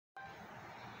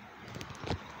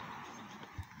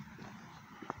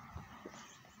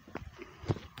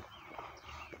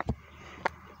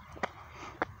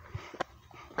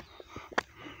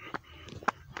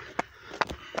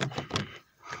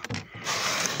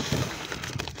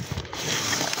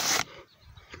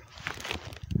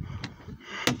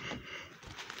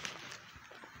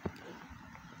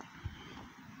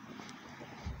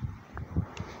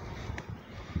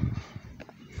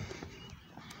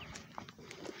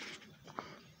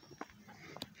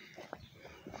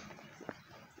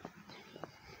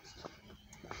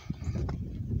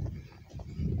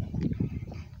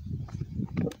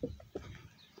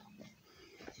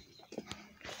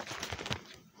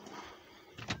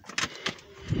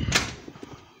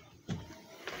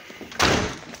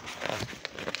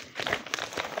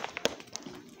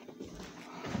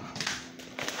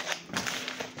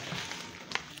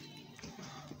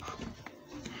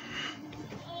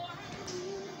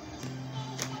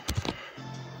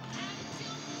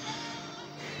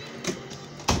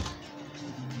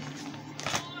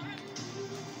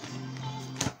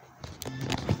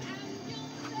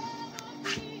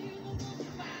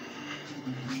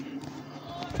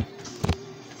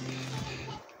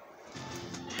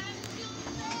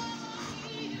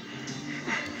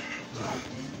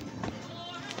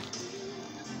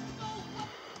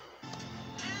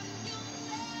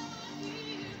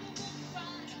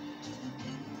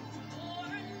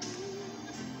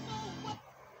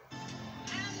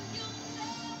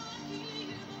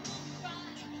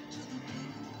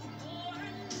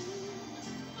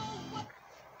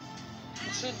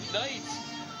tonight,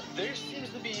 there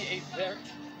seems to be a very...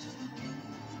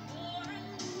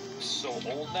 So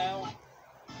old now.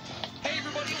 Hey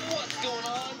everybody, what's going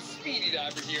on? Speedy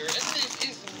Diver here, and this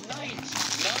is night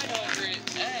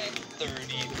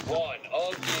 931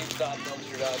 of GameStop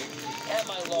dumpster diving. And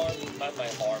my arm is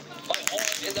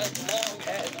as long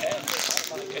as ever.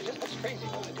 Oh my, it just looks crazy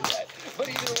when I do that. But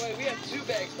either way, we have two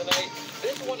bags tonight.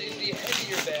 This one is the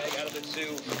heavier bag out of the two.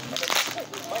 And then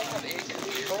we might have a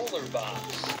controller box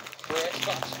for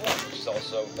Xbox One, which is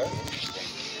also very interesting.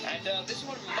 And this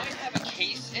one might have a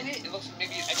case in it. It looks like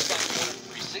maybe an Xbox One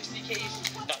 360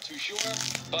 case. Not too sure.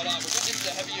 But we're going into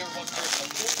the heavier one first. Of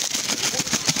course, if you want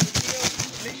to see the video,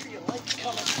 make sure you like,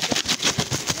 comment,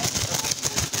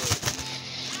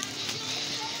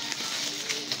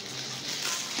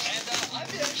 and I've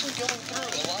been actually going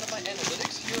through a lot of my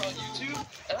analytics here on YouTube,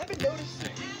 and I've been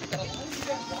noticing that a lot of you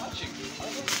guys watching are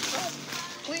not subscribed.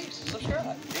 Please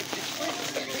subscribe. It's free.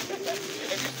 If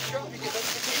you subscribe, you get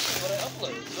notifications when I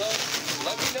upload. So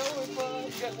let me know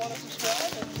if you guys want to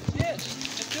subscribe. And yeah,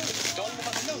 just do it. Don't even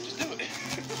let me know. Just do it.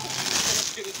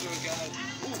 Let's get into it, guys.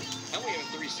 Ooh, I only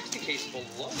have a 360 case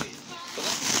below me. But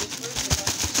let's do this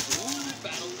first. Ooh,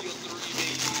 Battlefield 3,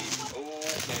 baby.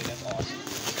 Okay, that's awesome.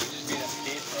 Could just be that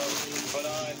game, bro. But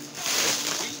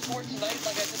we scored tonight,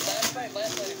 like I did last night.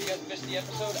 Last night, if you guys missed the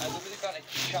episode, I literally got a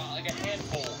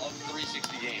handful of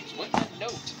 360 games with a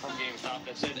note from GameStop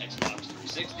that said Xbox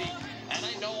 360. And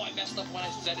I know I messed up when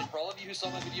I said it. For all of you who saw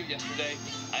my video yesterday,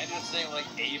 I ended up saying like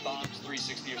A-Bombs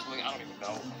 360 or something. I don't even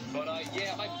know. But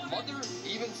yeah, my mother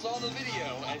even saw the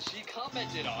video and she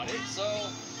commented on it. So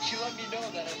she let me know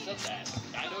that I said that.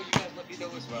 I know you guys let me know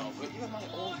as well, but even my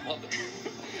own mother.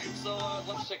 So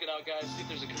let's check it out, guys. See if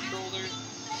there's a controller,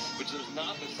 which there's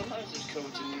not, but sometimes there's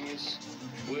codes in these,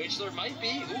 which there might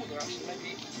be. Ooh, there actually might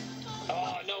be.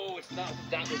 Oh, no, it's not.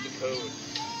 That was the code.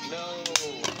 No.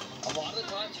 A lot of the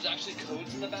times, there's actually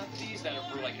codes in the back of these that are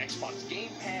for, like, Xbox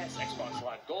Game Pass, Xbox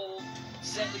Live Gold.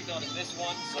 Sadly, not in this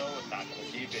one, so I'm not going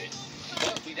to keep it.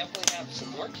 But we definitely have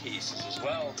some more cases as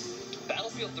well.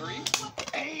 Battlefield 3.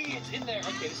 Hey, it's in there.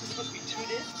 Okay, this is supposed to be 2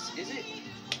 discs, is it?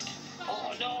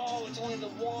 Oh, no, it's only the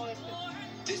one.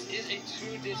 This is a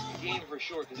 2-disc game for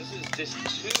sure, because this is disc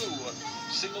 2,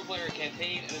 single-player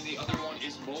campaign, and then the other one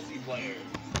is multiplayer.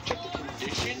 Check the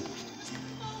condition.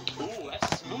 Ooh,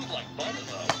 that's smooth like butter,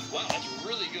 though. Wow, that's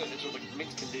really good. It's like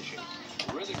mixed condition.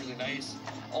 Really, really nice.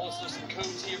 Also, some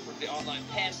codes here for the online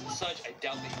pass and such. I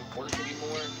doubt they even work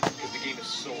anymore, because the game is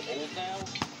so old now.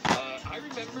 I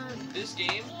remember this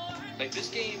game, in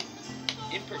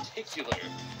particular,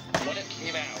 when it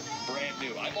came out, brand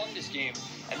new. I bought this game,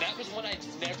 and that was when I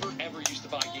never ever used to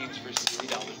buy games for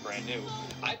 $60 brand new.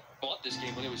 I bought this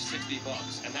game when it was $60,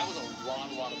 and that was a lot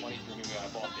of money for me when I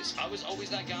bought this. I was always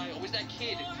that guy, always that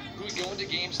kid who would go into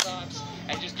GameStops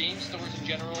and just game stores in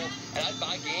general, and I'd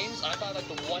buy games. I'd buy like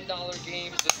the $1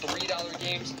 games, the $3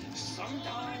 games,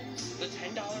 sometimes the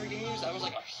 $10 games. That was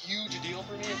like a huge deal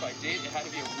for me. If I did, it had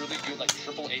to be a really good like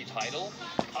AAA title.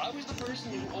 I was the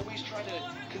person who always tried to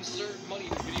conserve money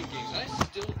for video games, and I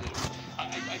still do.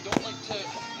 I don't like to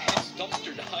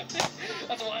dumpster dive.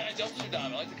 That's why I dumpster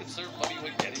dive. I like to conserve money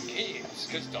when getting games,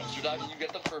 because dumpster diving, you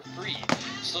get them for free.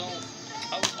 So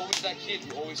I was always that kid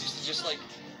who always used to just like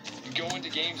go into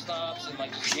GameStops and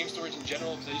like game stores in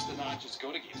general, because I used to not just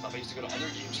go to GameStop, I used to go to other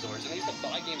game stores, and I used to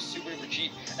buy games super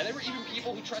cheap. And there were even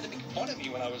people who tried to make fun of me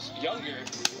when I was younger,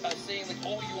 saying like,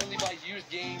 oh, you only buy used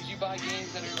games, you buy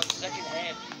games that are like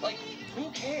secondhand. Like, who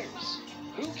cares?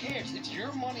 Who cares? It's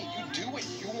your money. You do what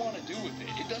you want to do with it.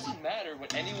 It doesn't matter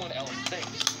what anyone else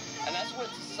thinks. And that's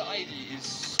what society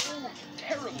is so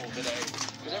terrible today.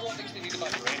 Because everyone thinks they need to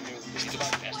buy brand new. They need to buy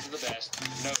best of the best.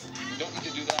 No, you don't need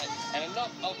to do that. And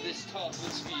enough of this talk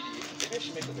with Speedy. Maybe I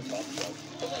should make like a talk show.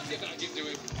 But let's get back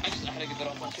into it. I had to get that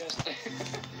off my chest.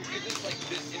 Because it's like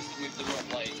this instantly threw up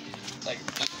like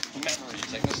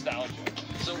memories, like nostalgia.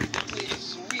 So definitely a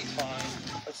sweet find.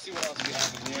 Let's see what else we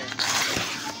have in here.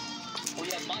 We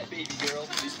have my baby girl,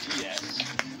 this DS.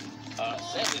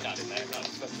 Sadly not in there, not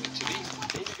expecting it to be.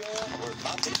 Baby girl, or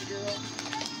my baby girl,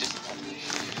 disappointed.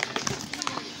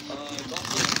 It's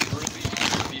also creepy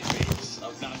face.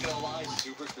 I'm not gonna lie,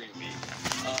 super creepy.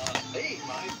 Hey,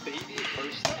 my baby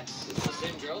first steps. It's the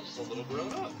same girl, just a little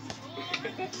grown up.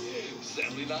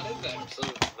 Sadly not in there, so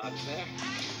not in there.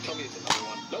 Tell me it's another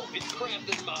one. Nope, it's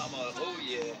Crafted Mama, oh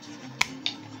yeah.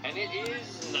 And it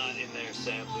is not in there,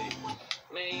 sadly.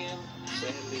 Man,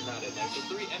 sadly not in there. So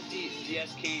 3 empty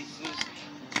DS cases,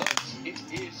 but it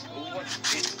is what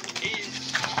it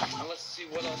is. And let's see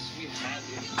what else we have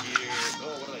in here.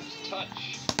 Oh, what did I just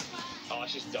touch? Oh,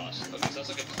 that's just dust. Okay, so that's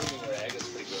like a cleaning rag. That's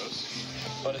pretty gross.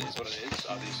 But it is what it is,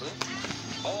 obviously.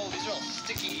 Oh, these are all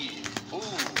sticky.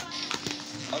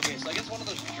 Ooh. Okay, so I guess one of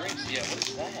those drinks. Yeah, what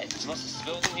is that? It must have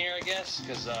spilled in here, I guess,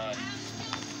 because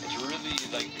it's really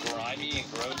like grimy and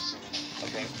gross. And,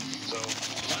 okay, so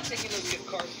I'm not taking those gift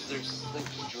cards because they're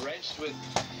drenched with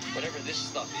whatever this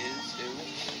stuff is. Ew.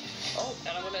 Oh,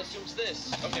 and I'm gonna assume it's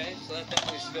this. Okay, so that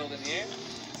definitely spilled in here.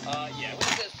 Yeah, I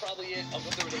think that's probably it. I'll go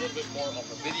through it a little bit more on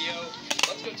the video.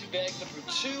 Let's go to bag number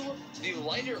 2, the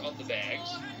lighter of the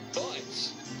bags. But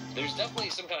there's definitely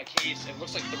some kind of case. It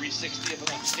looks like 360 if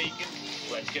I'm not mistaken.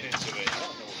 Let's get into it. I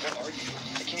don't know. What are you?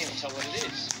 I can't even tell what it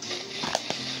is.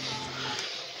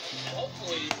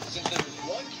 Hopefully, since there's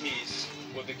one case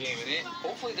with the game in it,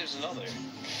 hopefully there's another.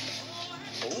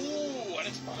 Ooh, and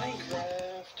it's Minecraft.